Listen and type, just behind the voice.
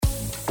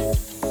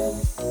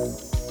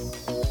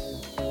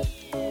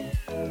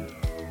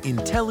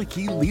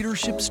Entelechy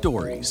Leadership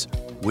Stories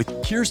with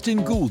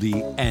Kirsten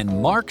Gouldy and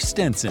Mark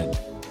Stenson.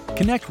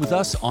 Connect with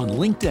us on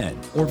LinkedIn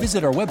or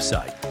visit our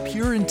website,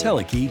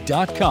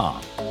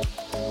 pureentelechy.com.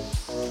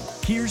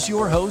 Here's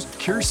your host,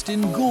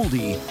 Kirsten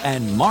Gouldy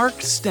and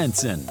Mark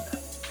Stenson.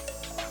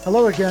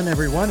 Hello again,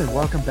 everyone, and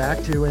welcome back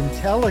to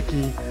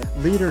Entelechy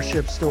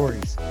Leadership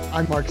Stories.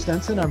 I'm Mark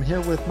Stenson. I'm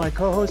here with my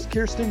co-host,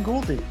 Kirsten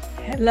Gouldy.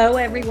 Hello,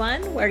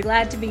 everyone. We're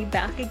glad to be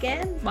back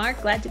again.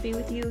 Mark, glad to be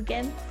with you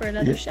again for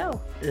another show.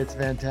 It's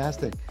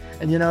fantastic.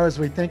 And as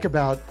we think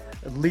about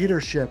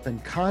leadership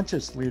and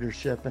conscious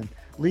leadership and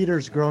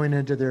leaders growing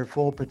into their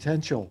full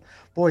potential,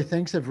 boy,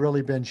 things have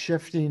really been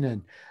shifting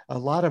and a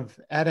lot of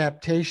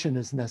adaptation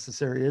is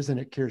necessary, isn't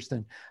it,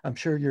 Kirsten? I'm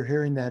sure you're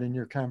hearing that in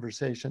your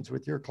conversations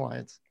with your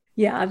clients.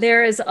 Yeah,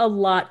 there is a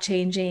lot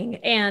changing,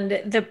 and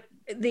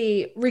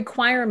the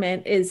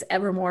requirement is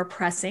ever more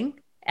pressing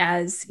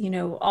as,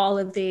 all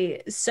of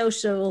the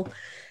social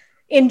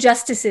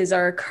injustices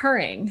are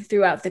occurring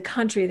throughout the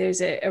country.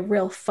 There's a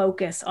real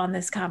focus on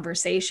this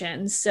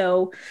conversation.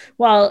 So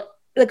while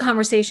the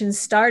conversation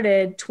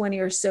started 20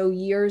 or so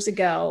years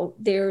ago,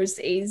 there's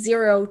a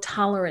zero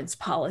tolerance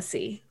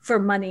policy for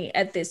money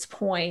at this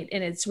point,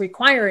 and it's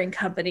requiring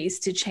companies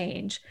to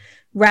change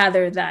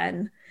rather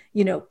than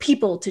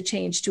people to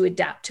change to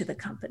adapt to the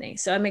company.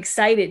 So I'm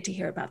excited to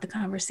hear about the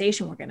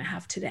conversation we're going to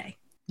have today.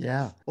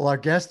 Yeah. Well, our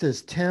guest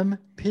is Tim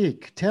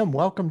Peake. Tim,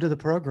 welcome to the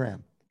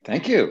program.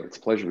 Thank you. It's a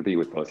pleasure to be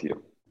with both of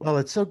you. Well,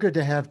 it's so good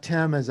to have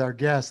Tim as our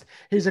guest.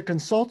 He's a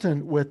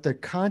consultant with the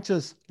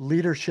Conscious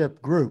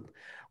Leadership Group,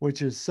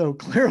 which is so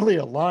clearly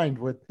aligned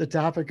with the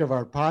topic of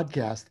our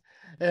podcast.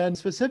 And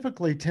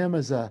specifically, Tim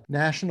is a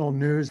national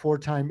news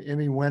 4-time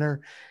Emmy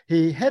winner.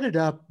 He headed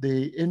up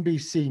the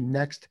NBC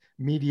Next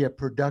Media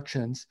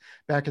Productions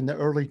back in the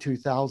early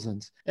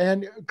 2000s.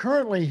 And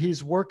currently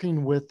he's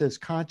working with this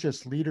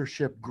Conscious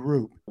Leadership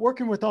Group,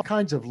 working with all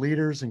kinds of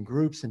leaders and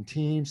groups and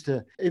teams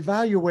to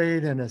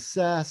evaluate and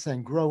assess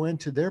and grow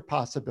into their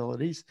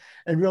possibilities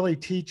and really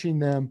teaching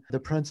them the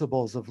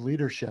principles of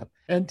leadership.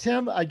 And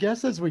Tim, I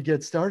guess as we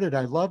get started,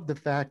 I love the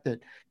fact that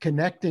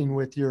connecting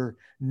with your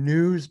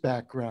news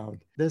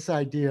background, this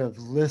idea of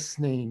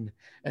listening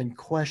and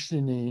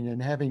questioning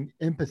and having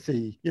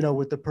empathy,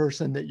 with the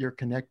person that you're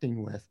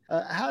connecting with.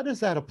 How does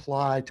that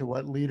apply to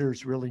what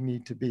leaders really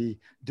need to be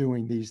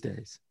doing these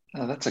days?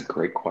 Oh, that's a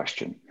great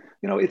question.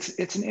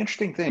 It's an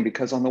interesting thing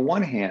because on the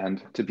one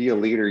hand, to be a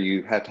leader,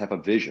 you have to have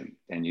a vision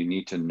and you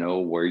need to know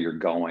where you're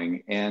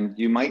going. And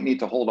you might need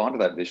to hold on to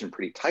that vision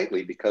pretty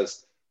tightly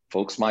because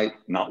folks might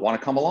not want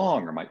to come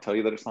along or might tell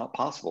you that it's not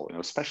possible,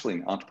 especially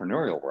in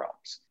entrepreneurial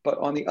realms. But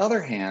on the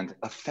other hand,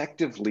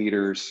 effective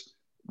leaders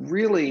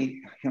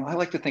really, I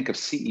like to think of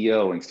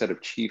CEO instead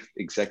of chief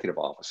executive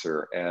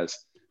officer as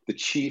the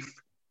chief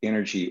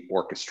energy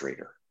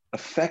orchestrator.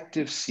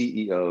 Effective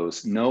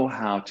CEOs know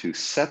how to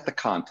set the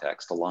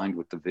context aligned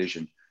with the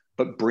vision,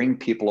 but bring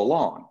people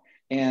along.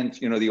 And,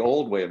 the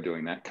old way of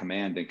doing that,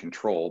 command and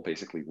control,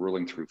 basically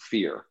ruling through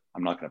fear.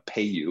 I'm not going to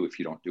pay you if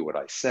you don't do what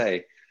I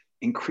say.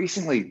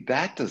 Increasingly,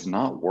 that does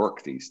not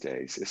work these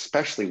days,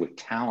 especially with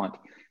talent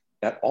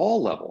at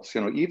all levels.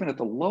 Even at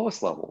the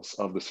lowest levels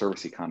of the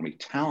service economy,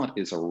 talent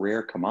is a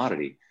rare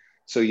commodity.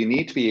 So you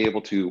need to be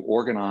able to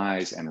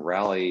organize and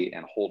rally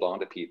and hold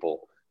on to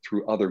people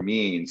through other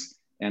means.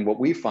 And what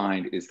we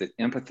find is that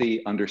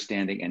empathy,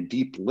 understanding, and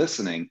deep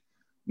listening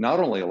not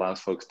only allows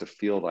folks to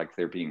feel like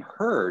they're being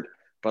heard,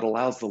 but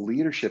allows the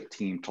leadership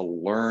team to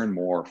learn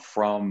more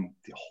from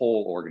the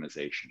whole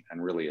organization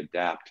and really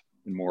adapt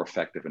in more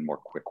effective and more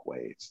quick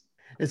ways.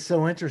 It's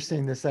so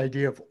interesting, this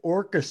idea of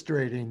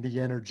orchestrating the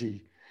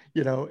energy.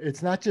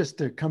 It's not just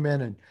to come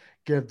in and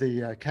give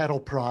the cattle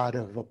prod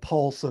of a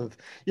pulse of,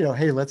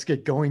 hey, let's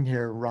get going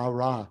here, rah,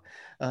 rah.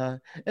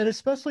 And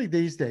especially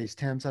these days,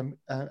 Tim,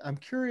 I'm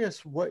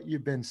curious what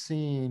you've been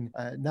seeing,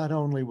 not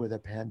only with a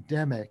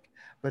pandemic,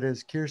 but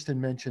as Kirsten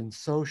mentioned,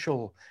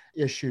 social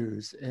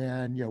issues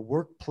and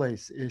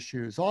workplace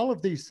issues, all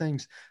of these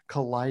things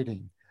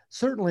colliding.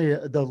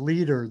 Certainly the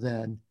leader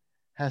then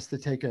has to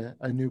take a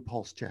new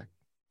pulse check.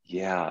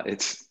 Yeah,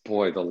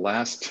 the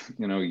last,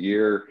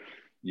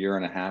 year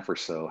and a half or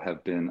so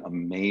have been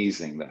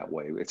amazing that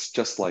way. It's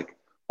just like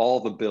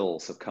all the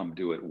bills have come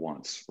due at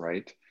once,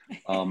 right?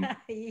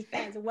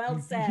 Yes, well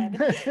said.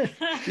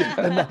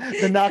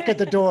 The knock at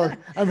the door.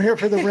 I'm here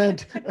for the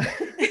rent.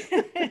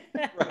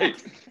 Right.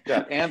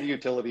 Yeah, and the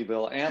utility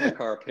bill and the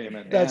car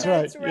payment. That's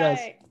right.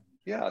 Yes.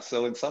 Yeah.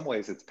 So in some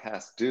ways it's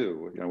past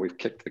due. We've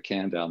kicked the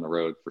can down the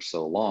road for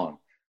so long.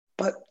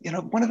 But,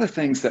 one of the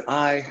things that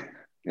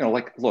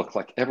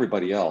like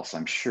everybody else,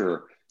 I'm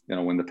sure,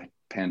 when the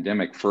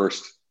pandemic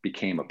first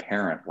became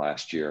apparent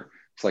last year,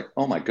 it's like,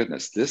 oh my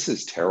goodness, this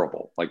is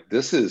terrible. Like,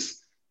 this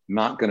is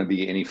not going to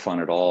be any fun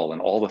at all.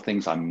 And all the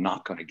things I'm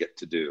not going to get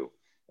to do.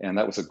 And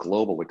that was a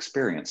global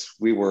experience.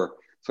 We were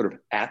sort of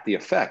at the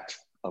effect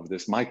of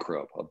this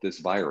microbe, of this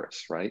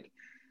virus, right?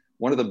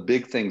 One of the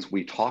big things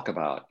we talk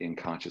about in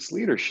conscious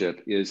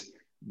leadership is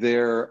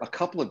there are a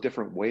couple of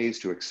different ways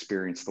to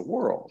experience the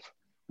world.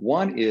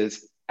 One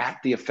is at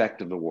the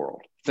effect of the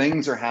world.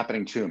 Things are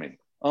happening to me.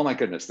 oh my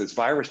goodness, this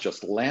virus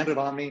just landed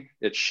on me.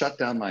 It shut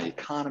down my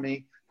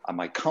economy.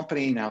 My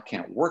company now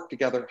can't work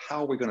together.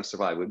 How are we going to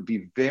survive? It would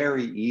be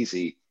very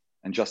easy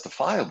and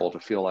justifiable to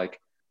feel like,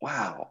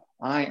 wow,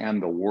 I am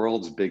the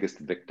world's biggest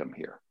victim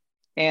here.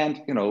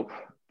 And,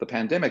 the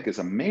pandemic is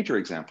a major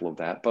example of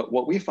that. But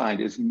what we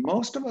find is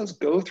most of us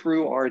go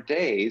through our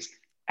days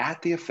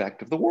at the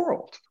effect of the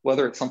world,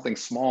 whether it's something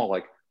small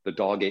like the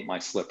dog ate my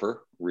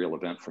slipper, real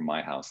event from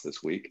my house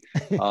this week,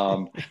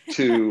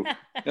 to,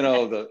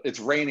 it's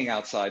raining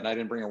outside and I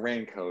didn't bring a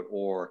raincoat,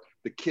 or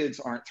the kids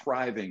aren't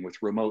thriving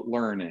with remote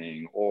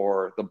learning,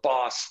 or the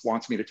boss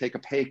wants me to take a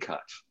pay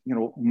cut.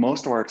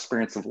 Most of our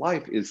experience of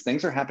life is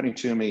things are happening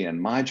to me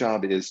and my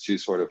job is to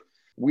sort of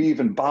weave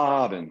and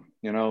bob and,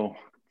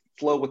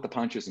 flow with the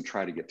punches and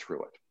try to get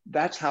through it.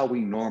 That's how we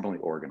normally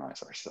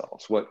organize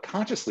ourselves. What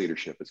conscious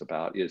leadership is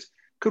about is,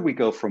 could we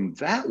go from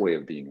that way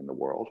of being in the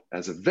world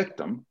as a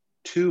victim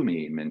to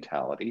me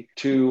mentality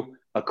to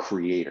a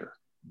creator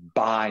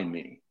by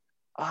me?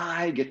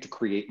 I get to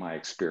create my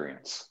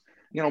experience.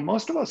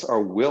 Most of us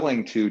are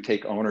willing to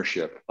take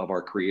ownership of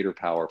our creator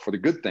power for the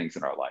good things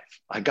in our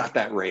life. I got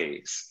that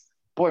raise.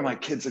 Boy, my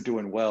kids are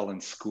doing well in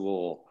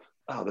school.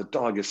 Oh, the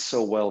dog is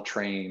so well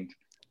trained,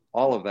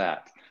 all of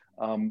that.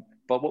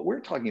 But what we're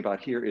talking about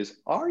here is,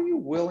 are you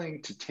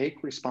willing to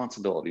take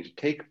responsibility, to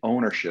take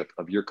ownership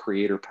of your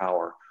creator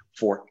power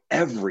for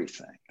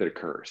everything that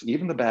occurs,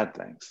 even the bad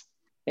things?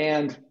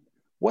 And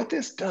what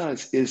this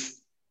does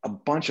is a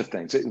bunch of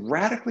things. It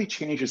radically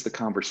changes the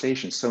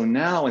conversation. So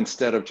now,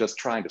 instead of just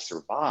trying to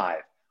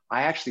survive,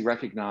 I actually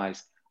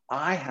recognize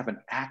I have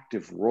an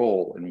active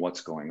role in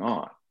what's going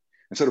on.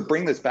 And so to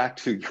bring this back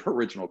to your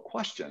original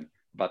question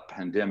about the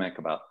pandemic,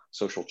 about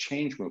social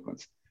change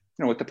movements,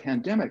 with the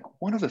pandemic,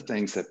 one of the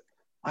things that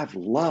I've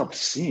loved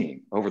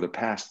seeing over the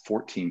past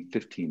 14,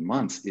 15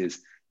 months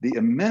is the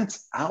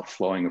immense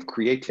outflowing of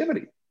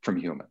creativity from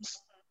humans.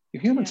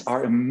 Humans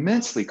are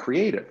immensely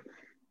creative.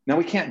 Now,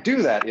 we can't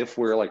do that if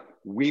we're like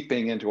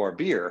weeping into our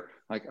beer,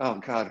 like, oh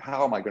God,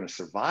 how am I going to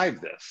survive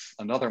this?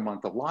 Another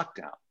month of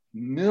lockdown.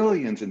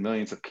 Millions and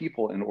millions of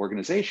people and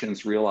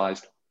organizations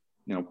realized,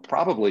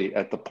 probably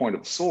at the point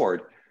of the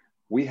sword,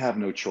 we have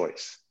no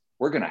choice.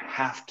 We're going to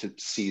have to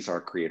seize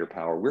our creator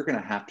power. We're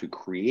going to have to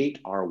create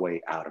our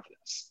way out of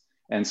this.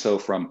 And so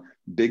from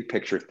big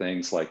picture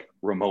things like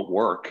remote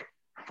work,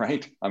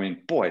 right? I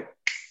mean, boy,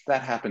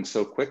 that happened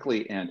so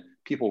quickly and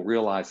people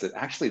realized that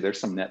actually there's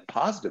some net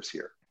positives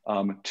here.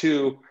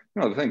 To,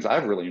 the things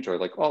I've really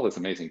enjoyed, like all this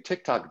amazing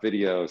TikTok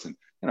videos and,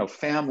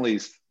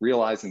 families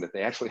realizing that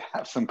they actually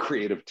have some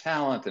creative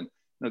talent and,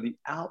 the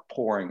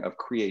outpouring of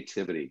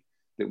creativity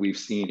that we've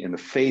seen in the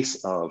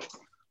face of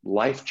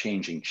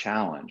life-changing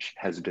challenge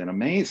has been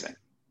amazing.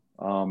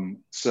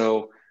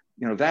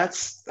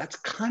 That's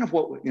kind of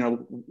what,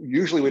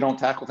 usually we don't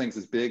tackle things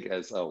as big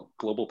as a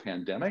global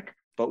pandemic,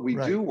 but we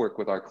do work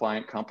with our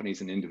client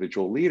companies and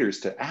individual leaders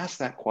to ask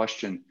that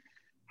question: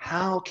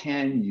 how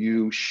can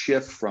you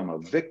shift from a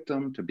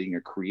victim to being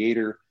a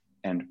creator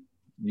and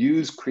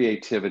use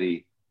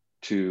creativity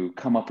to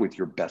come up with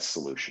your best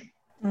solution?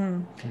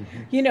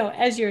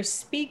 As you're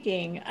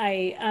speaking,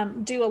 I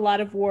do a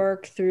lot of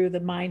work through the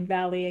Mind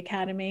Valley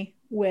Academy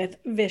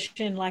with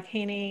Vishen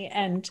Lakhiani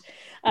and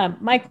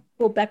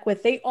Michael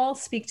Beckwith. They all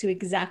speak to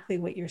exactly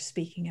what you're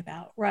speaking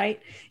about,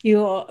 right?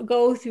 You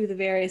go through the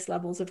various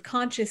levels of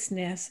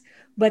consciousness,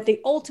 but the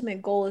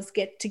ultimate goal is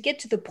to get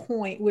to the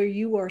point where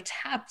you are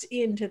tapped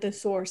into the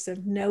source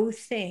of no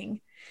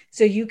thing,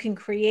 so you can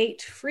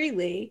create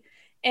freely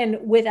and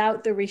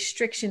without the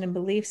restriction and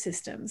belief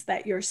systems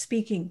that you're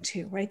speaking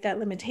to, right? That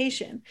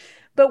limitation.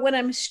 But what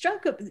I'm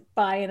struck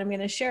by, and I'm going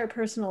to share a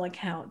personal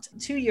account.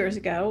 2 years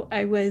ago,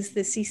 I was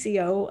the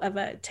CCO of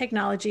a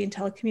technology and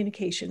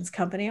telecommunications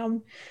company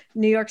on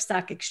New York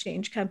Stock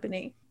Exchange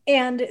company.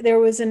 And there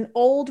was an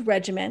old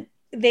regiment.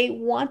 They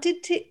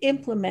wanted to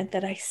implement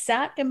that I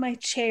sat in my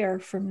chair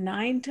from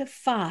 9 to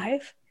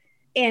 5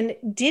 and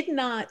did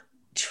not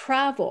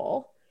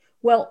travel.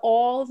 Well,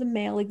 all the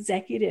male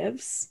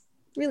executives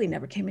really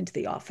never came into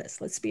the office,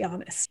 let's be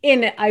honest.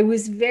 And I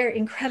was very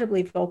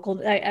incredibly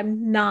vocal.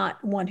 I'm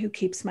not one who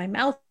keeps my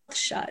mouth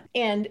shut.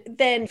 And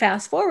then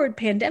fast forward,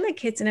 pandemic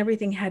hits and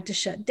everything had to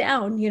shut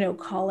down,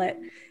 call it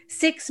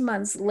 6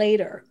 months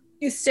later.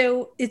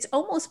 So it's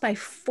almost by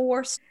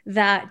force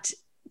that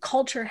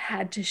culture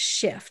had to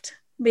shift,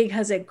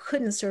 because it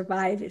couldn't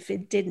survive if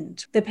it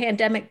didn't. The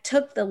pandemic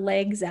took the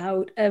legs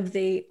out of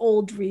the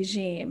old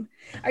regime.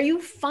 Are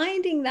you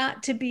finding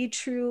that to be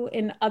true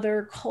in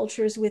other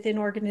cultures within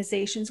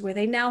organizations where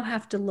they now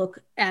have to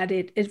look at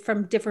it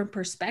from different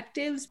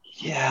perspectives?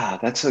 Yeah,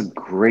 that's a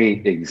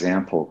great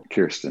example,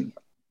 Kirsten.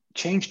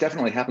 Change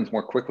definitely happens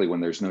more quickly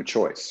when there's no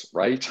choice,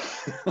 right?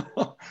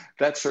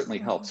 That certainly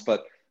helps.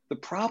 But the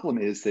problem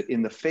is that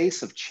in the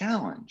face of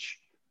challenge,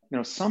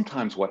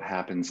 sometimes what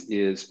happens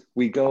is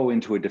we go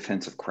into a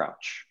defensive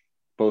crouch,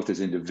 both as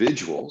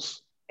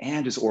individuals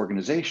and as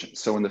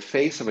organizations. So in the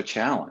face of a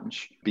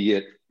challenge, be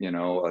it,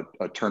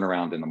 a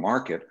turnaround in the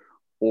market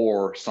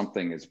or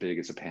something as big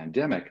as a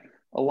pandemic,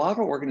 a lot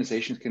of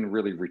organizations can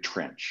really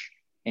retrench.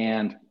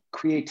 And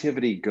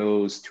creativity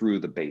goes through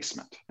the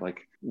basement.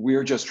 Like,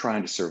 we're just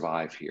trying to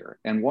survive here.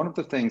 And one of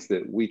the things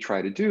that we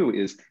try to do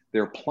is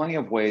there are plenty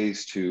of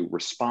ways to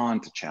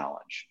respond to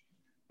challenge,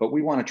 but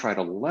we want to try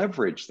to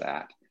leverage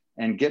that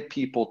and get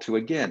people to,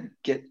 again,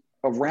 get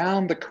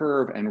around the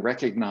curve and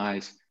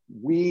recognize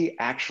we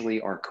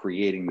actually are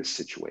creating this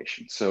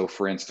situation. So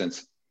for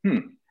instance,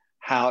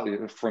 how,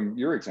 from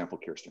your example,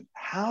 Kirsten,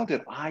 how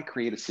did I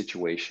create a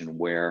situation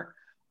where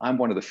I'm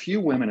one of the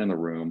few women in the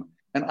room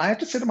and I have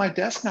to sit at my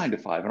desk 9 to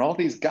 5 and all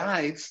these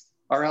guys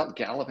are out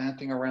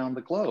gallivanting around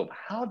the globe?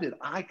 How did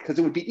I, because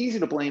it would be easy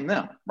to blame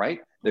them, right?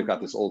 They've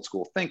got this old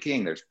school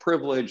thinking, there's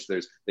privilege,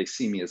 they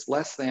see me as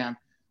less than.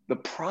 The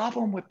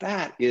problem with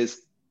that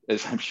is,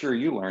 as I'm sure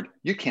you learned,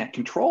 you can't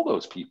control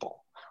those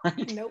people,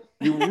 right? Nope.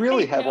 You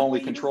really have No, only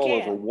you control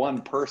can't. over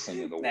one person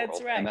in the That's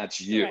world, right. and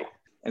that's you. Right.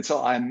 And so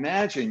I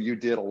imagine you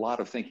did a lot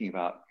of thinking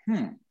about,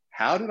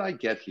 how did I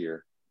get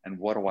here? And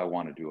what do I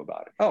want to do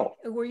about it? Oh,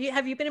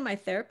 Have you been in my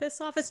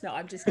therapist's office? No,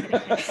 I'm just kidding.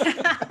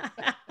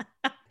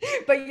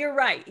 But you're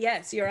right.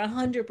 Yes, you're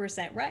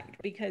 100% right.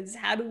 Because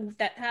how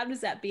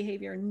does that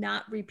behavior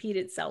not repeat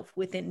itself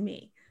within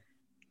me?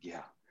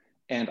 yeah.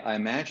 And I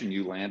imagine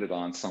you landed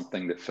on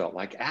something that felt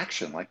like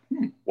action, like,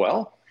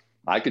 well,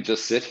 I could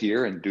just sit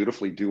here and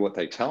dutifully do what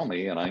they tell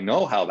me, and I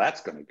know how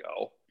that's going to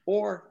go.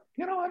 Or,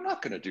 I'm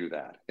not going to do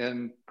that.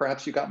 And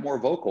perhaps you got more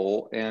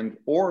vocal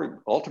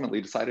or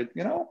ultimately decided,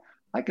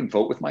 I can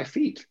vote with my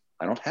feet.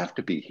 I don't have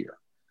to be here.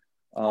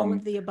 All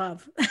of the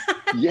above.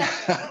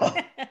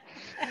 Yeah.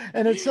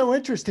 And it's so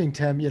interesting,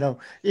 Tim,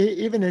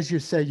 even as you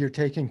say, you're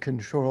taking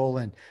control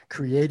and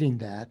creating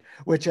that,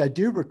 which I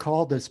do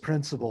recall this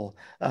principle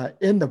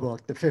in the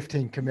book, The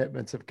 15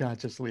 Commitments of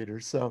Conscious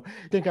Leaders. So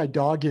I think I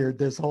dog-eared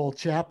this whole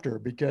chapter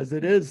because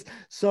it is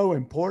so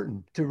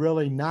important to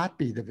really not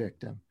be the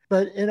victim.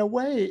 But in a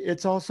way,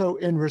 it's also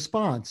in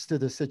response to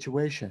the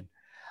situation.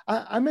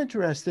 I'm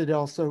interested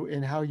also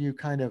in how you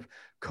kind of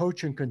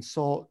coach and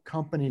consult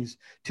companies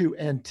to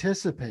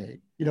anticipate,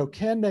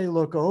 can they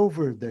look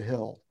over the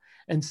hill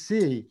and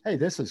see, hey,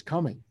 this is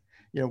coming.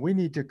 We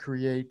need to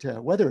create,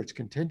 whether it's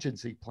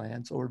contingency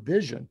plans or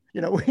vision,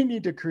 we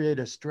need to create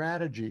a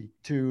strategy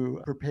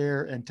to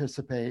prepare,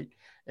 anticipate,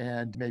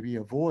 and maybe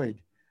avoid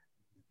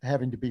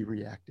having to be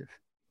reactive.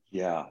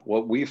 Yeah,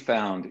 what we've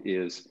found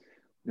is,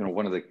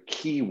 one of the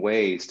key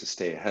ways to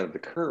stay ahead of the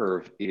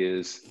curve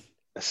is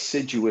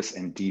assiduous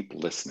and deep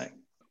listening.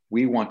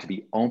 We want to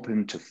be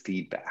open to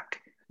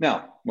feedback.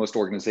 Now, most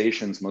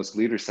organizations, most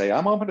leaders say,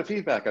 I'm open to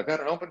feedback. I've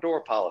got an open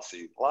door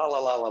policy, la, la,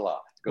 la, la, la.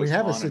 We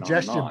have a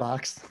suggestion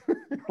box.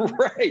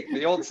 Right,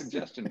 the old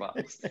suggestion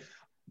box.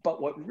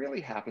 But what really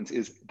happens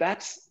is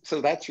that's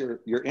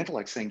your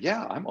intellect saying,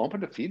 yeah, I'm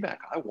open to feedback.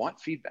 I want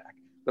feedback.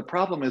 The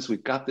problem is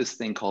we've got this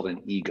thing called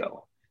an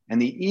ego.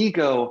 And the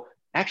ego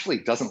actually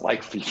doesn't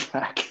like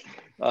feedback.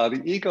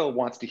 The ego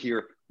wants to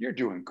hear, you're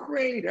doing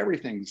great,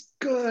 everything's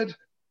good,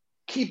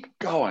 keep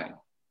going.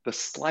 The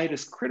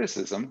slightest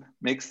criticism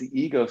makes the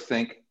ego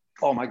think,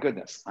 oh my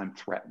goodness, I'm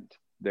threatened.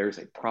 There's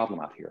a problem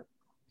out here.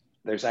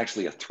 There's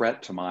actually a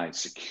threat to my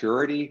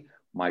security,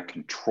 my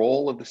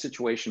control of the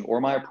situation,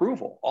 or my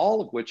approval, all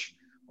of which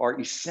are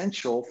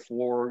essential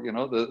for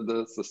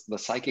the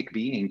psychic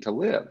being to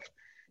live.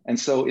 And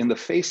so in the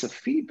face of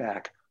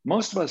feedback,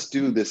 most of us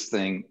do this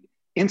thing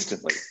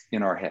instantly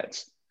in our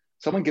heads.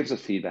 Someone gives us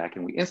feedback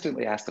and we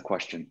instantly ask the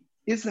question,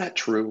 is that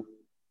true?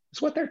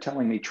 Is what they're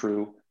telling me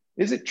true?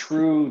 Is it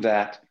true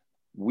that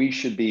we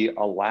should be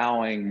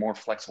allowing more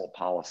flexible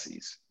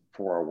policies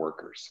for our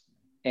workers?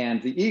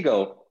 And the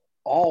ego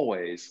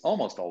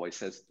almost always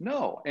says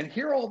no. And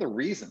here are all the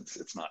reasons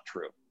it's not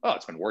true. Oh,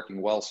 it's been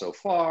working well so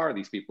far.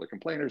 These people are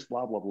complainers,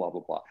 blah, blah, blah,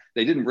 blah, blah.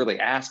 They didn't really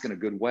ask in a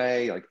good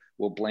way. Like,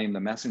 we'll blame the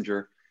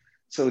messenger.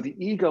 So the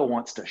ego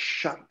wants to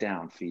shut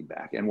down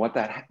feedback. And what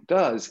that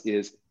does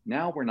is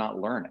now we're not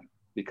learning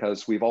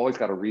because we've always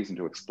got a reason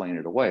to explain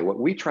it away. What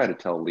we try to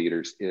tell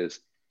leaders is,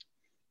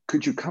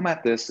 could you come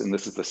at this, and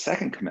this is the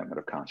second commitment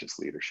of conscious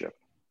leadership,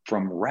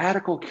 from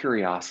radical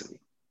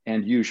curiosity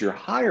and use your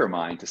higher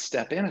mind to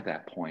step in at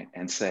that point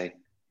and say,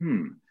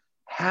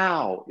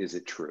 how is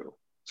it true?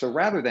 So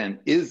rather than,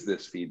 is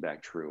this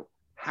feedback true?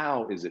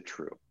 How is it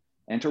true?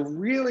 And to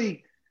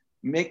really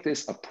make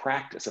this a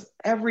practice of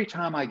every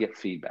time I get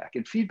feedback,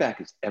 and feedback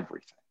is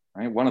everything,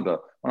 right? One of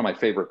my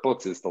favorite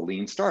books is The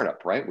Lean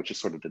Startup, right? Which is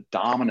sort of the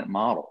dominant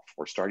model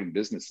for starting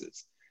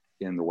businesses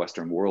in the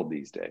Western world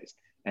these days.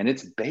 And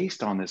it's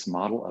based on this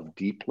model of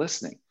deep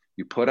listening.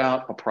 You put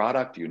out a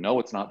product,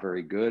 it's not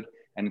very good.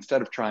 And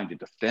instead of trying to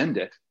defend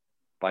it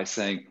by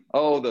saying,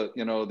 oh,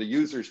 the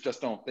users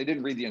they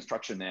didn't read the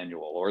instruction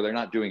manual or they're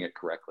not doing it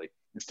correctly.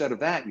 Instead of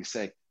that, you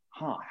say,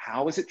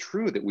 how is it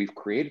true that we've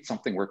created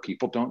something where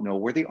people don't know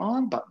where the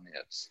on button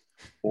is?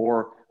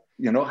 Or,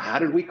 how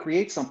did we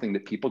create something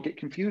that people get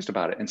confused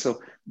about it? And so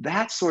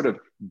that sort of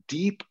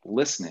deep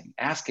listening,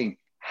 asking,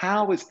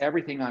 how is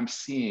everything I'm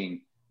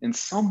seeing in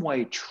some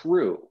way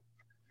true,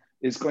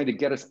 is going to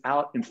get us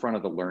out in front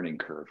of the learning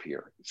curve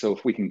here. So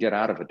if we can get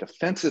out of a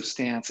defensive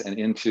stance and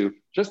into,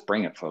 just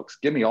bring it, folks.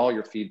 Give me all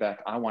your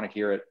feedback. I want to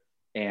hear it.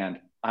 And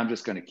I'm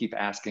just going to keep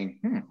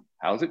asking,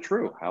 how is it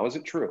true? How is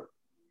it true?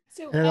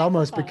 So and it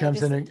almost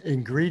becomes an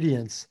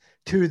ingredients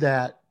to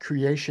that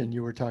creation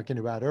you were talking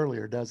about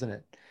earlier, doesn't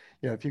it?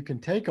 If you can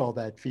take all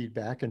that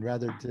feedback and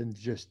rather than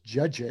just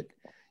judge it,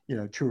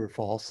 true or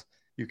false,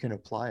 you can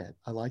apply it.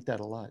 I like that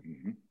a lot.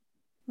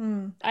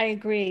 Mm-hmm. I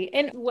agree.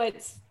 And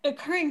what's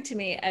occurring to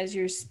me as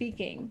you're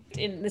speaking,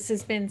 and this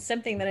has been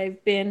something that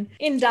I've been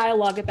in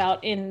dialogue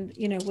about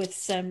with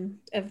some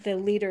of the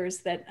leaders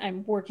that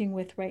I'm working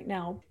with right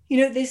now,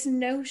 this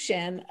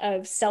notion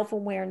of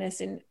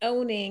self-awareness and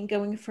owning,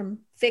 going from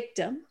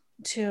victim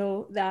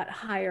to that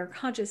higher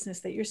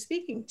consciousness that you're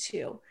speaking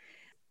to.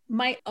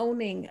 My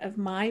owning of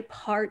my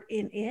part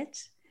in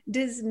it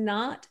does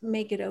not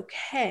make it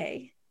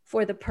okay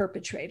for the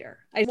perpetrator.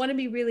 I want to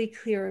be really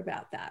clear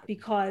about that,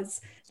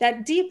 because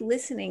that deep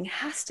listening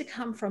has to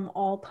come from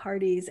all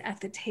parties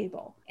at the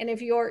table. And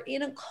if you're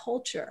in a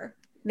culture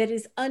that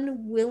is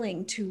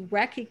unwilling to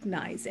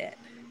recognize it,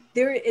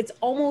 it's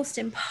almost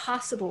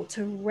impossible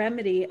to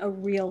remedy a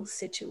real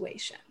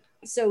situation.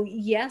 So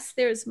yes,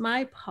 there's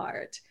my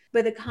part,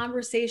 but the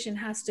conversation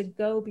has to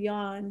go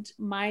beyond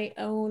my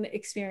own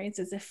experience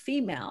as a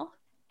female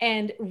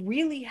and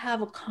really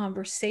have a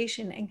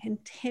conversation and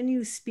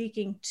continue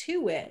speaking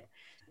to it.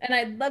 And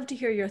I'd love to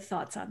hear your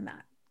thoughts on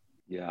that.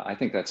 Yeah, I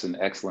think that's an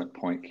excellent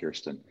point,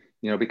 Kirsten,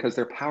 because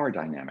there are power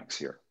dynamics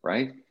here,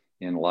 right?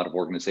 In a lot of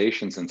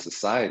organizations and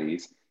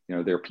societies,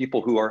 there are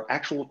people who are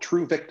actual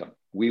true victims.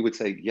 We would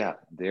say, yeah,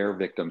 they're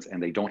victims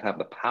and they don't have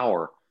the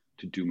power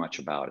to do much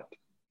about it.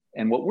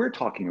 And what we're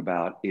talking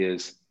about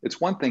is, it's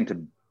one thing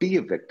to be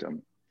a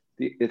victim.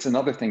 It's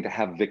another thing to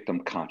have victim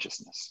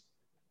consciousness.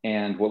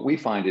 And what we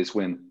find is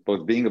when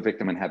both being a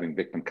victim and having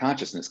victim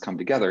consciousness come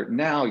together,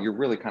 now you're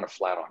really kind of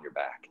flat on your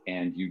back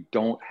and you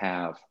don't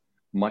have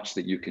much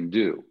that you can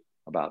do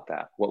about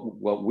that.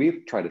 What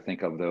we've tried to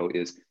think of though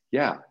is,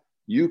 yeah,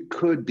 you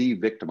could be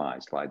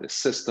victimized by the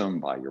system,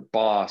 by your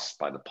boss,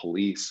 by the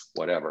police,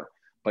 whatever,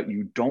 but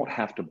you don't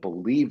have to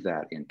believe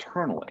that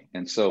internally.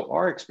 And so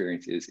our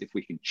experience is, if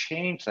we can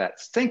change that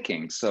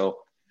thinking, so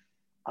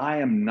I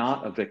am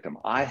not a victim.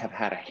 I have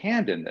had a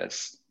hand in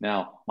this.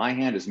 Now, my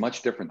hand is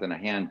much different than a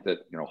hand that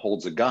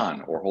holds a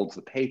gun or holds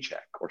the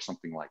paycheck or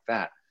something like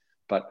that.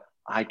 But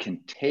I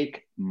can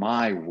take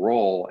my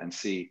role and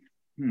see,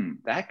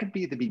 that could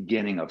be the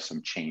beginning of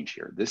some change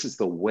here. This is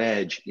the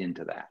wedge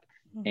into that.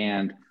 Mm-hmm.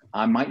 And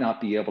I might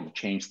not be able to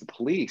change the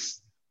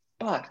police,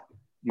 but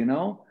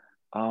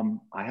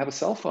I have a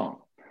cell phone.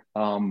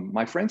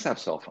 My friends have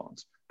cell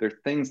phones. There are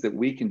things that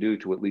we can do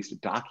to at least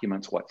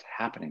document what's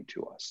happening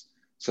to us.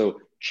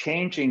 So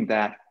changing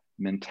that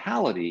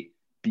mentality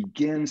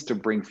begins to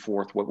bring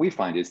forth what we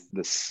find is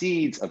the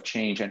seeds of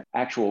change and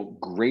actual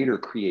greater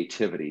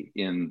creativity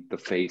in the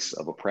face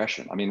of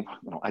oppression. I mean,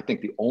 I think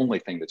the only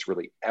thing that's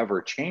really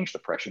ever changed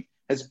oppression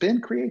has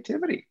been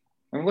creativity.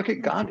 I mean, look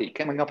at Gandhi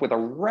coming up with a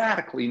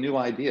radically new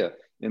idea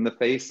in the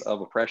face of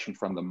oppression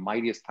from the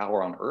mightiest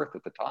power on earth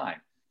at the time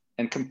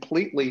and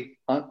completely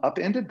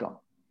upended them.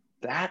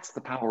 That's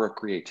the power of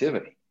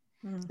creativity.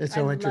 It's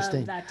so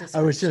interesting.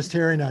 I was just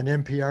hearing on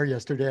NPR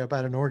yesterday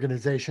about an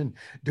organization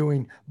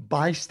doing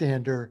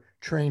bystander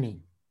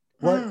training.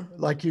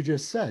 Like you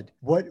just said,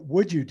 what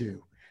would you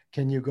do?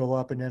 Can you go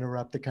up and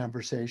interrupt the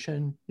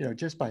conversation,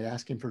 just by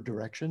asking for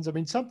directions? I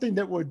mean, something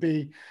that would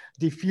be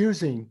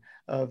diffusing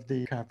of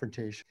the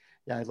confrontation.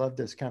 Yeah, I love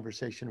this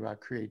conversation about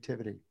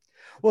creativity.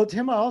 Well,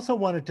 Tim, I also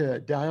wanted to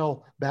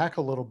dial back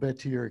a little bit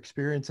to your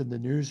experience in the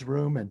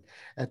newsroom and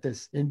at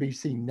this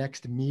NBC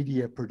Next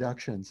Media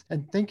Productions,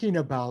 and thinking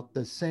about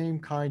the same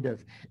kind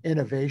of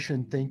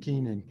innovation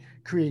thinking and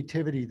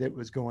creativity that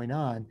was going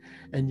on.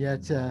 And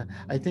yet,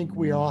 I think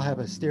we all have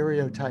a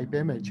stereotype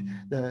image.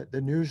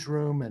 The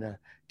newsroom and a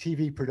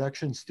TV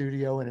production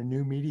studio and a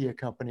new media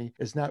company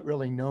is not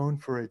really known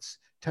for its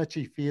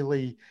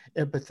touchy-feely,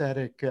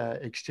 empathetic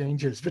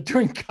exchanges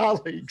between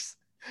colleagues.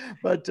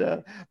 But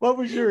what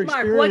was your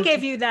experience? Mark, what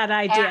gave you that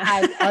idea?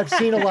 I've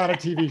seen a lot of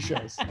TV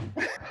shows.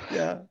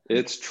 Yeah.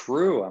 It's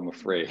true, I'm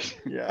afraid.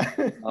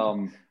 Yeah.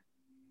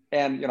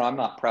 And, I'm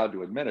not proud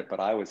to admit it, but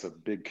I was a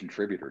big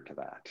contributor to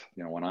that.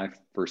 When I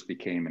first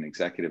became an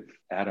executive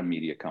at a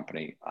media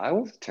company, I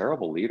was a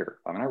terrible leader.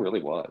 I mean, I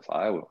really was.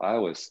 I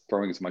was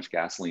throwing as much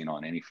gasoline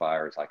on any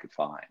fire as I could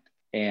find.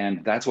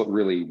 And that's what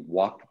really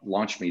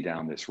launched me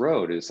down this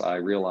road, is I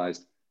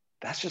realized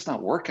that's just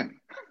not working.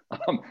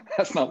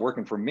 That's not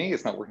working for me.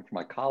 It's not working for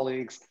my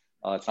colleagues.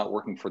 It's not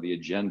working for the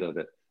agenda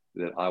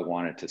that I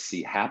wanted to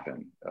see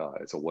happen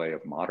as a way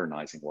of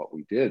modernizing what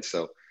we did.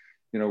 So,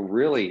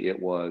 really it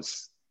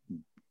was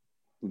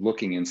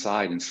looking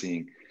inside and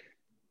seeing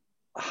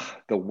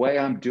the way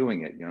I'm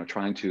doing it,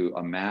 trying to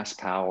amass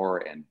power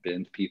and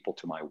bend people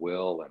to my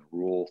will and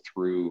rule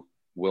through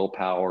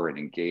willpower and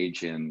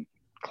engage in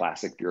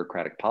classic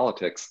bureaucratic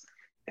politics.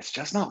 It's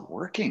just not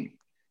working.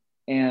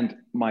 And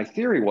my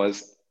theory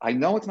was, I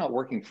know it's not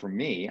working for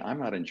me. I'm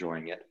not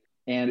enjoying it.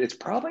 And it's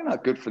probably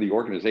not good for the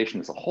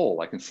organization as a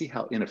whole. I can see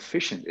how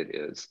inefficient it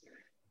is.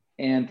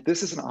 And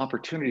this is an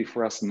opportunity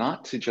for us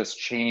not to just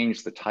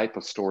change the type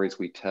of stories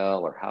we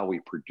tell or how we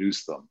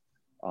produce them,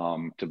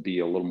 to be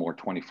a little more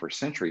 21st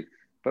century,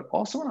 but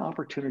also an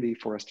opportunity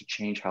for us to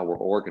change how we're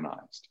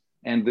organized.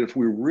 And if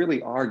we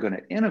really are going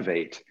to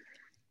innovate,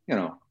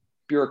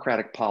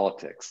 bureaucratic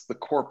politics, the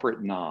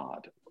corporate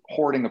nod,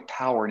 hoarding of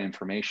power and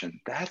information,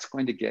 that's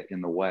going to get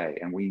in the way.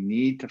 And we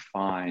need to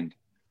find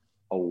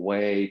a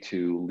way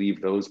to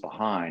leave those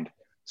behind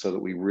so that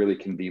we really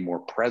can be more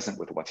present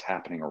with what's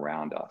happening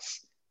around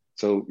us.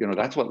 So,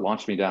 that's what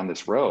launched me down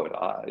this road.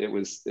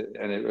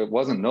 It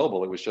wasn't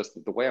noble. It was just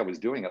that the way I was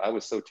doing it, I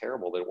was so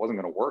terrible that it wasn't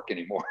going to work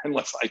anymore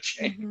unless I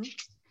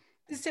changed.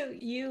 So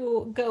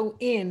you go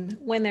in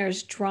when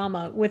there's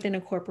drama within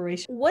a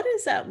corporation. What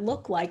does that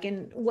look like?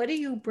 And what do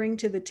you bring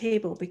to the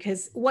table?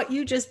 Because what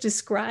you just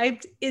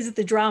described is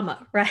the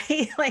drama,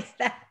 right? Like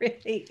that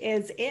really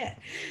is it.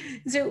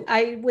 So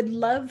I would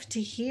love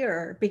to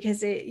hear,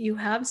 because you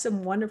have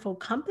some wonderful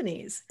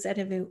companies that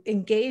have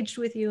engaged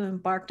with you,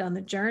 embarked on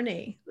the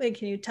journey. Like,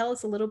 can you tell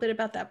us a little bit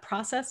about that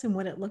process and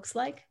what it looks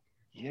like?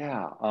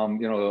 Yeah.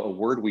 A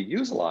word we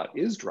use a lot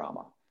is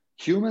drama.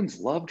 Humans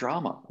love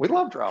drama. We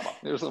love drama.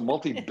 There's a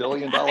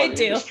multi-billion-dollar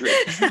industry,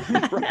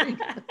 right?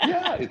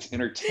 Yeah, it's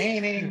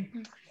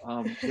entertaining.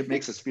 It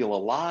makes us feel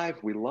alive.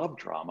 We love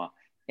drama.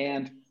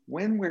 And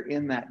when we're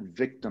in that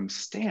victim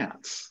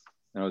stance,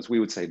 as we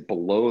would say,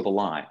 below the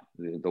line,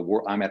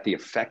 I'm at the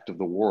effect of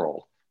the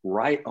world,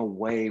 right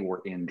away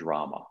we're in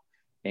drama.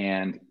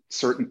 And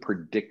certain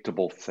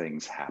predictable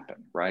things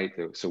happen, right?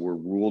 So we're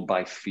ruled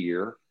by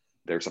fear.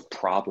 There's a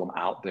problem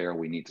out there.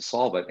 We need to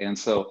solve it. And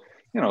so,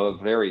 a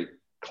very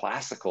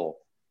classical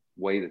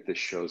way that this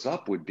shows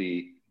up would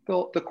be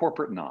the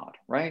corporate nod,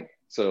 right?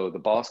 So the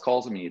boss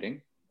calls a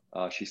meeting.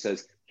 She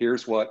says,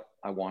 here's what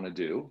I want to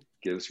do.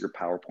 Gives your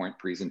PowerPoint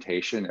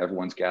presentation.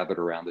 Everyone's gathered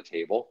around the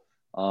table.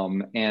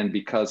 And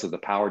because of the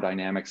power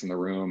dynamics in the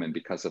room and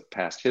because of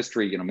past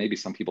history, maybe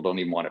some people don't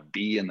even want to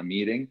be in the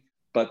meeting,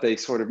 but they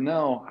sort of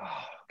know,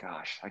 oh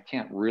gosh, I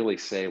can't really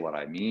say what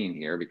I mean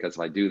here, because if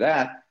I do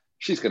that,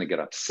 she's going to get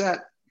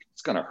upset.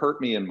 It's going to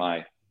hurt me in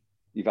my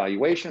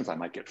evaluations. I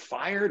might get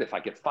fired. If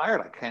I get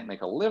fired, I can't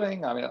make a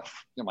living. I mean,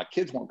 my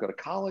kids won't go to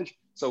college.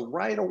 So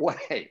right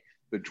away,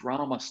 the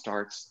drama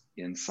starts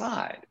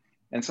inside.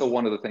 And so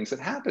one of the things that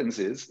happens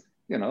is,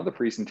 the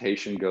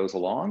presentation goes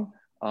along.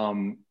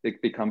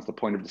 It becomes the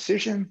point of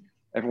decision.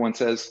 Everyone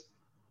says,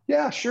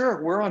 yeah,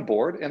 sure, we're on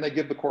board. And they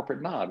give the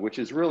corporate nod, which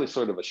is really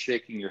sort of a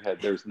shaking your head.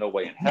 There's no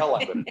way in hell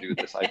I'm going to do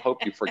this. I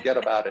hope you forget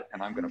about it,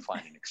 and I'm going to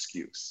find an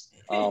excuse.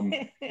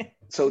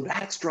 So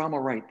that's drama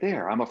right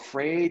there. I'm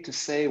afraid to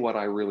say what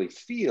I really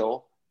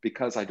feel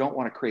because I don't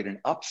want to create an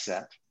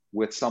upset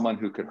with someone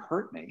who could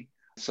hurt me.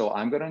 So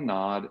I'm going to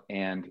nod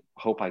and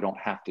hope I don't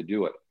have to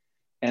do it.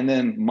 And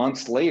then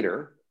months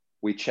later,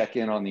 we check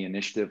in on the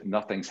initiative.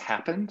 Nothing's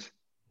happened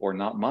or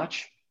not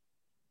much.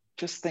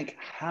 Just think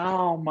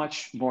how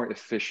much more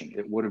efficient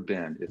it would have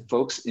been if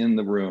folks in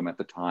the room at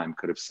the time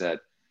could have said,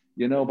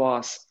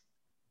 boss,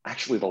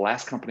 actually the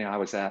last company I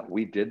was at,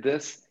 we did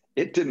this.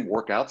 It didn't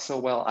work out so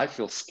well. I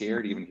feel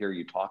scared to even hear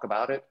you talk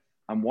about it.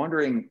 I'm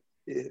wondering,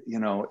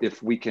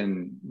 if we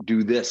can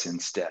do this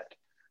instead.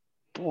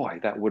 Boy,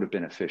 that would have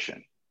been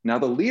efficient. Now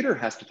the leader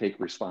has to take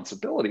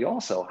responsibility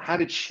also. How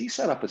did she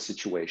set up a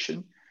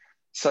situation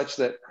such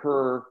that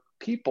her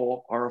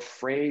people are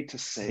afraid to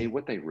say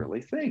what they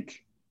really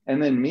think?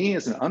 And then me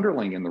as an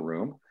underling in the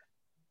room,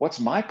 what's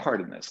my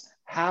part in this?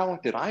 How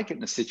did I get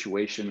in a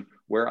situation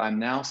where I'm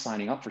now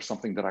signing up for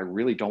something that I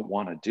really don't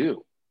want to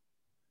do?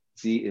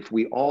 See, if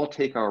we all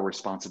take our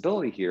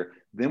responsibility here,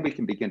 then we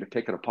can begin to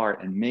pick it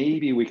apart, and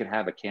maybe we can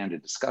have a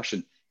candid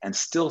discussion and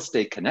still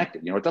stay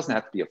connected. It doesn't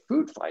have to be a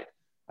food fight.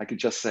 I could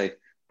just say,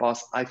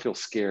 boss, I feel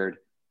scared.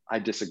 I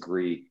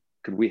disagree.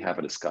 Could we have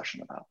a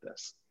discussion about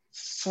this?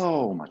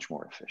 So much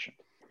more efficient.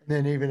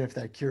 Then even if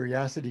that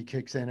curiosity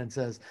kicks in and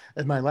says,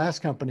 at my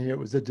last company, it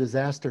was a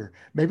disaster.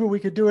 Maybe we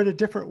could do it a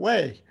different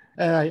way.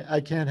 And I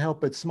can't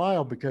help but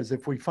smile, because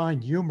if we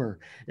find humor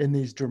in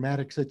these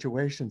dramatic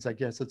situations, I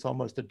guess it's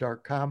almost a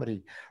dark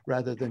comedy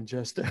rather than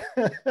just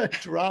a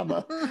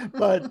drama.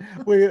 But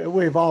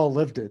we've all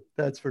lived it,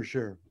 that's for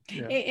sure.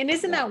 Yeah. And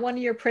isn't that one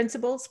of your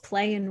principles,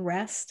 play and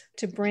rest,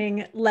 to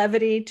bring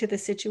levity to the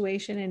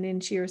situation and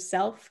into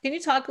yourself? Can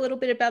you talk a little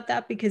bit about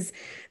that? Because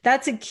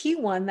that's a key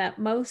one that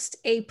most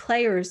A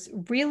players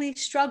really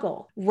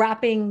struggle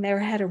wrapping their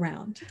head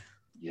around.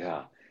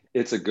 Yeah,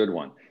 it's a good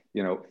one.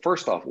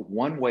 First off,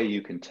 one way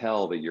you can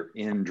tell that you're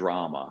in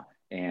drama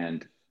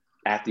and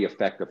at the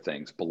effect of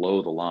things,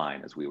 below the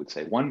line, as we would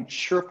say, one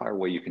surefire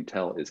way you can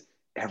tell is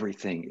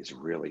everything is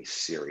really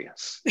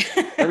serious.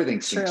 Everything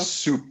seems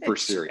super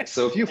serious.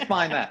 So if you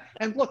find that,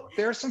 and look,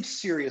 there are some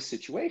serious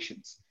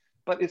situations,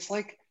 but it's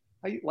like,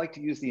 I like to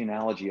use the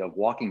analogy of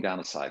walking down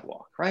a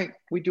sidewalk, right?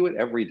 We do it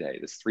every day,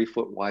 this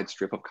 3-foot wide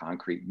strip of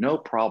concrete, no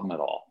problem at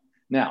all.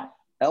 Now,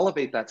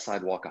 elevate that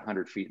sidewalk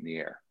 100 feet in the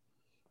air.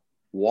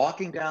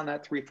 Walking down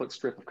that 3-foot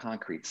strip of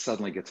concrete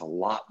suddenly gets a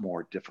lot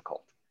more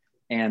difficult.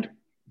 And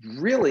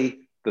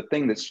really, the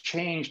thing that's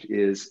changed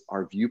is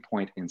our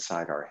viewpoint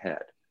inside our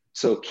head.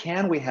 So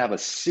can we have a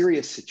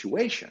serious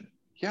situation?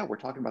 Yeah, we're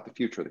talking about the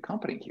future of the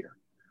company here,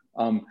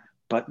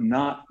 but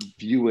not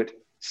view it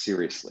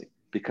seriously.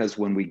 Because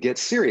when we get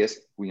serious,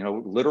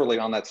 literally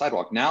on that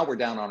sidewalk, now we're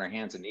down on our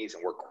hands and knees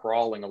and we're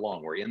crawling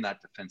along. We're in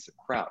that defensive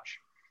crouch.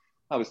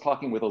 I was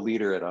talking with a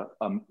leader at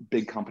a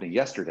big company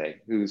yesterday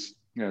who's,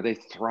 they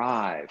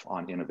thrive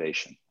on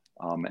innovation.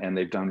 And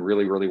they've done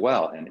really, really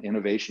well. And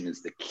innovation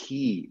is the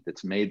key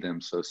that's made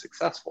them so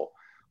successful.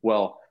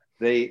 Well,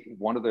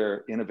 one of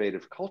their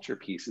innovative culture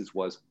pieces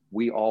was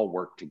we all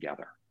work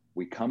together.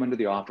 We come into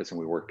the office and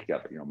we work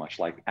together, much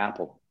like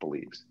Apple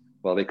believes.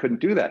 Well, they couldn't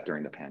do that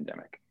during the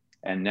pandemic.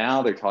 And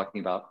now they're talking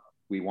about,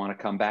 we want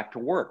to come back to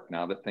work.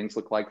 Now that things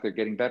look like they're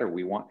getting better,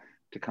 we want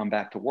to come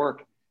back to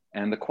work.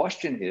 And the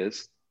question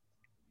is,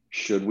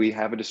 should we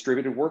have a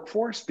distributed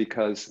workforce?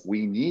 Because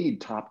we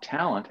need top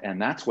talent,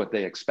 and that's what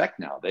they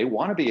expect now. They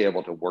want to be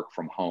able to work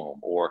from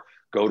home or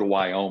go to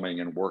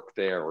Wyoming and work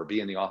there or be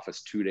in the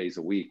office 2 days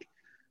a week.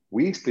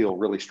 We feel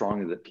really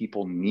strongly that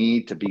people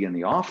need to be in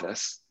the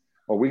office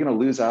or we're going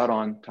to lose out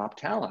on top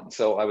talent.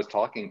 So I was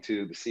talking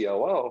to the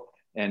COO,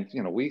 and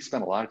we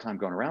spent a lot of time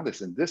going around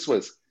this, and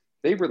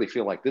they really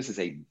feel like this is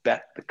a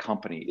bet the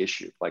company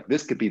issue. Like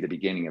this could be the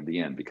beginning of the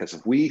end, because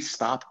if we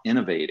stop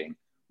innovating,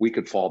 we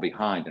could fall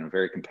behind in a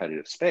very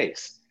competitive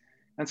space.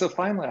 And so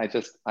finally,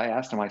 I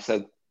asked him, I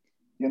said,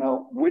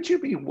 would you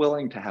be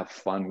willing to have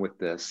fun with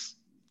this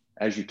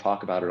as you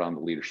talk about it on the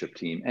leadership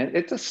team? And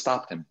it just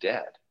stopped him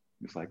dead.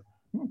 He was like,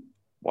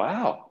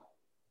 wow,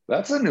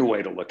 that's a new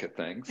way to look at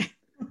things.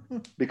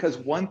 Because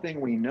one thing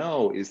we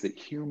know is that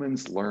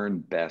humans learn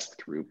best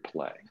through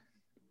play.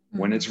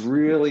 When it's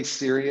really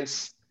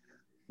serious,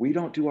 we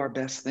don't do our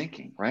best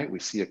thinking, right? We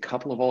see a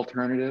couple of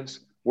alternatives.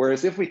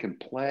 Whereas if we can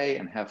play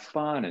and have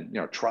fun and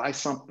try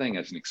something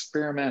as an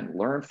experiment,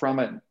 learn from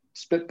it, and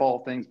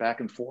spitball things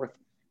back and forth,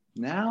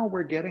 now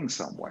we're getting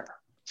somewhere.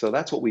 So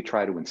that's what we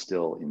try to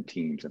instill in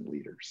teams and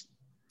leaders.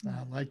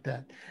 I like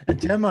that.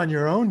 And Tim, on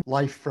your own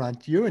life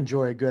front, you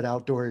enjoy a good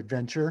outdoor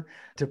adventure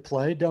to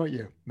play, don't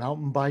you?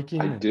 Mountain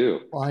biking, I do.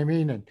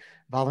 Climbing and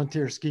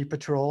volunteer ski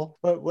patrol.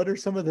 But what are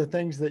some of the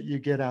things that you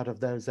get out of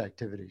those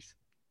activities?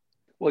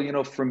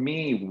 Well, for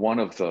me, one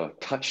of the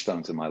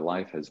touchstones in my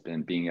life has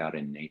been being out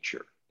in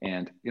nature.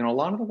 And, a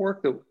lot of the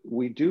work that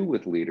we do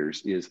with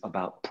leaders is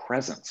about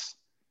presence.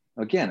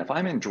 Again, if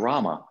I'm in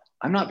drama,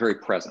 I'm not very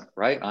present,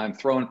 right? I'm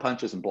throwing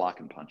punches and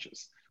blocking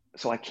punches.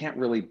 So I can't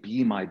really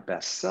be my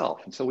best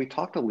self. And so we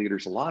talk to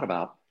leaders a lot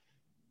about,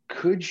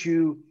 could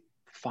you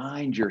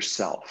find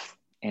yourself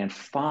and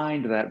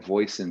find that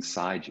voice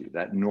inside you,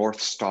 that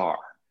North Star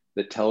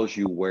that tells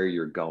you where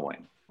you're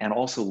going? And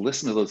also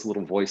listen to those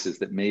little voices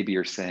that maybe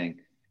are saying,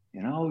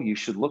 you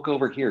should look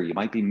over here. You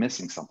might be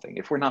missing something.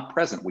 If we're not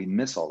present, we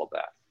miss all of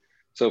that.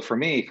 So for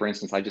me, for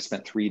instance, I just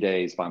spent 3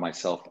 days by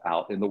myself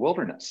out in the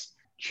wilderness,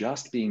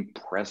 just being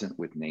present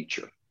with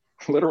nature.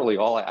 Literally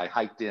I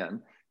hiked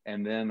in,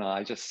 and then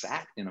I just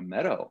sat in a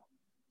meadow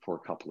for a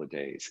couple of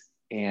days.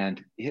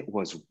 And it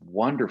was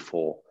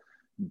wonderful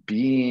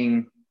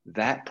being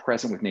that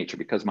present with nature,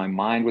 because my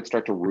mind would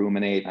start to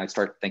ruminate and I'd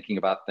start thinking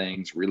about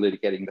things, really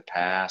getting the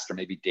past or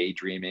maybe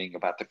daydreaming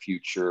about the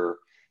future.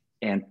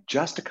 And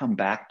just to come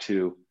back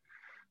to,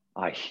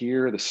 I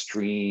hear the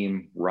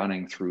stream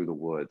running through the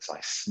woods, I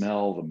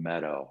smell the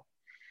meadow,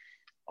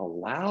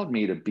 allowed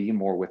me to be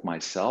more with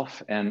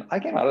myself. And I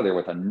came out of there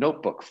with a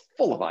notebook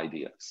full of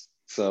ideas.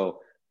 So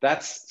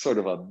that's sort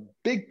of a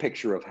big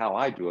picture of how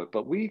I do it.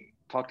 But we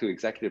talk to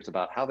executives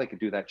about how they could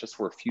do that just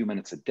for a few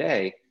minutes a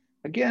day,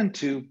 again,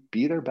 to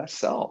be their best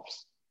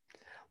selves.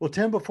 Well,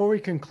 Tim, before we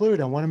conclude,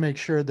 I want to make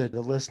sure that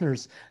the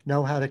listeners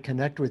know how to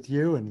connect with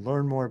you and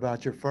learn more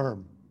about your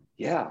firm.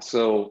 Yeah.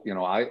 So,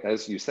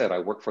 as you said, I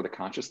work for the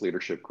Conscious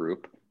Leadership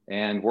Group,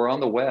 and we're on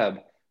the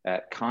web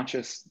at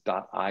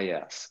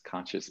conscious.is,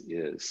 Conscious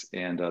is.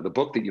 And the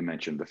book that you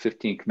mentioned, The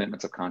 15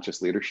 Commitments of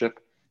Conscious Leadership,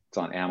 it's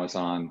on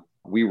Amazon.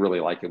 We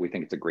really like it. We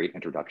think it's a great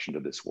introduction to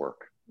this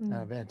work.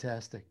 Oh,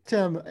 fantastic.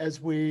 Tim,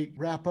 as we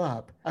wrap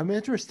up, I'm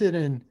interested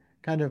in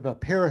kind of a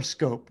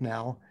periscope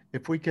now.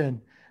 If we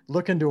can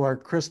look into our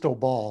crystal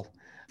ball,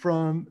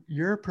 from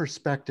your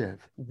perspective,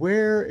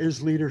 where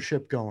is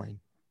leadership going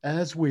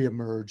as we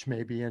emerge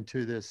maybe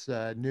into this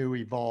new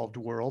evolved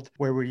world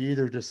where we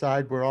either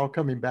decide we're all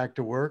coming back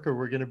to work or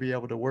we're going to be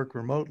able to work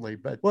remotely?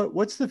 But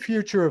what's the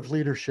future of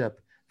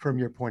leadership from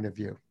your point of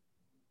view?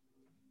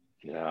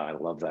 Yeah, I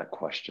love that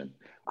question.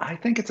 I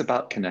think it's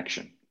about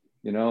connection.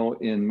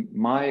 In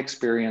my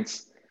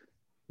experience,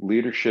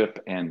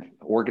 leadership and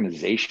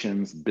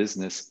organizations,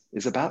 business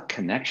is about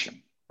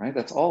connection, right?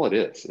 That's all it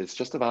is. It's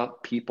just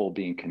about people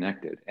being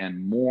connected.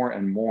 And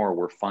more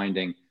we're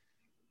finding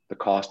the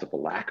cost of the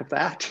lack of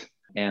that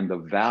and the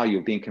value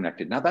of being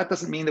connected. Now, that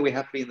doesn't mean that we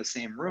have to be in the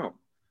same room.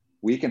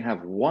 We can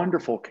have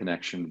wonderful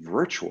connection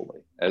virtually,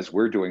 as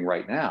we're doing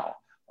right now,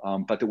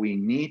 but that we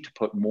need to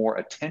put more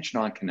attention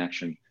on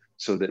connection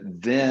so that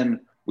then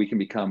we can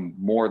become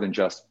more than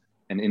just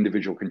an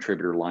individual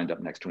contributor lined up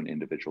next to an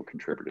individual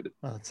contributor.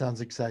 Well, it sounds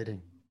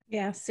exciting.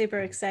 Yeah, super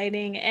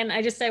exciting. And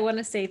I want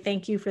to say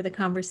thank you for the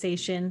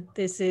conversation.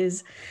 This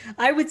is,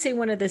 I would say,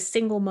 one of the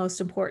single most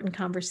important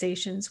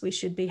conversations we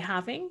should be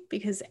having,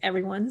 because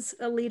everyone's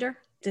a leader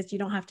that you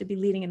don't have to be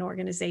leading an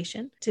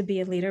organization to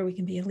be a leader. We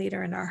can be a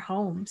leader in our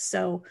home.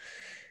 So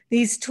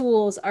these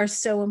tools are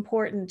so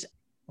important.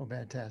 Oh,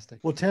 fantastic.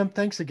 Well, Tim,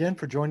 thanks again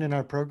for joining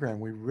our program.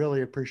 We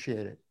really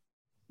appreciate it.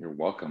 You're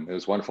welcome. It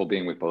was wonderful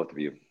being with both of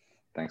you.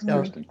 Thanks,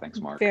 Kirsten. Thanks,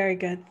 Mark. Very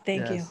good.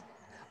 Thank you.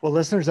 Well,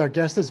 listeners, our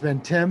guest has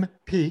been Tim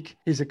Peake.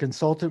 He's a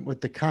consultant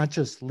with the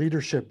Conscious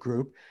Leadership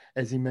Group.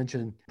 As he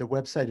mentioned, the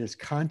website is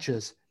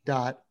conscious.is.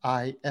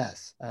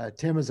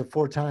 Tim is a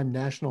 4-time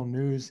National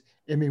News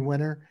Emmy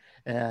winner,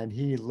 and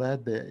he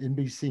led the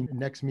NBC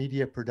Next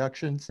Media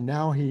Productions.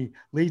 Now he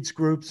leads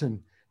groups and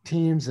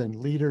teams and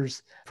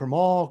leaders from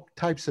all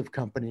types of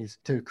companies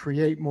to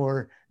create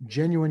more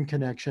genuine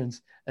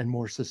connections and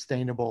more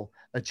sustainable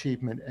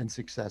achievement and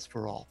success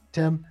for all.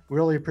 Tim,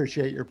 really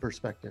appreciate your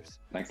perspectives.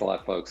 Thanks a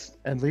lot, folks.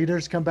 And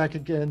leaders, come back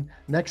again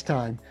next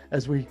time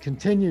as we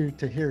continue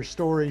to hear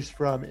stories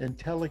from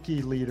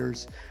Entelechy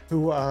leaders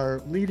who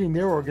are leading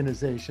their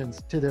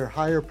organizations to their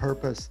higher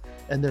purpose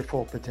and their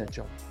full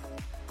potential.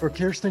 For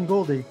Kirsten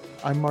Gouldy,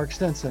 I'm Mark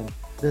Stinson.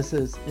 This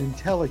is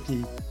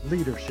Entelechy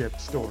Leadership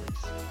Stories.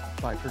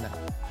 Bye for now.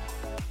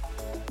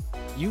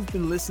 You've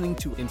been listening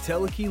to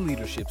Entelechy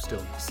Leadership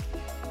Stories.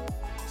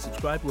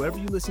 Subscribe wherever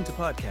you listen to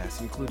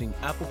podcasts, including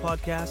Apple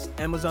Podcasts,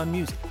 Amazon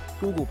Music,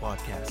 Google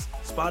Podcasts,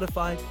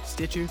 Spotify,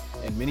 Stitcher,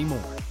 and many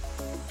more.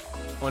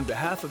 On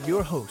behalf of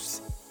your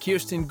hosts,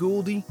 Kirsten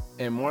Gouldy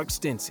and Mark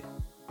Stinson,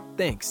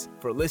 thanks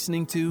for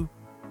listening to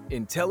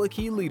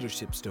Entelechy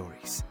Leadership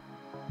Stories.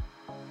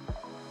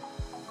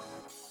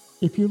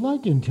 If you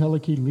like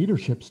Entelechy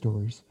Leadership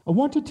Stories, I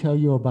want to tell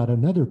you about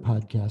another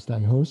podcast I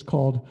host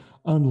called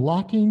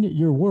Unlocking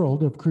Your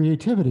World of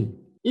Creativity.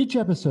 Each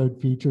episode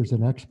features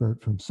an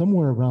expert from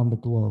somewhere around the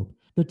globe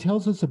that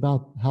tells us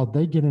about how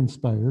they get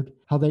inspired,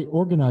 how they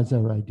organize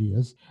their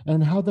ideas,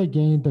 and how they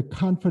gain the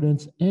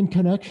confidence and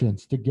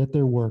connections to get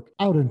their work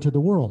out into the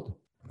world.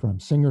 From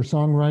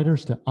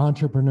singer-songwriters to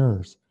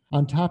entrepreneurs,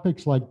 on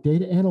topics like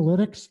data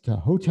analytics to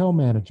hotel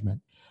management.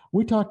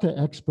 We talk to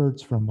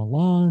experts from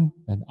Milan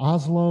and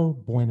Oslo,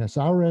 Buenos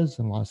Aires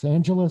and Los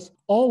Angeles,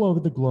 all over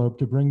the globe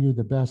to bring you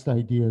the best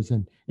ideas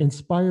and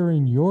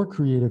inspiring your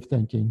creative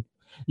thinking.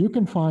 You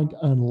can find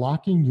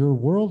Unlocking Your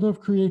World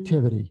of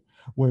Creativity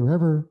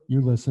wherever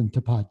you listen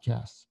to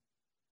podcasts.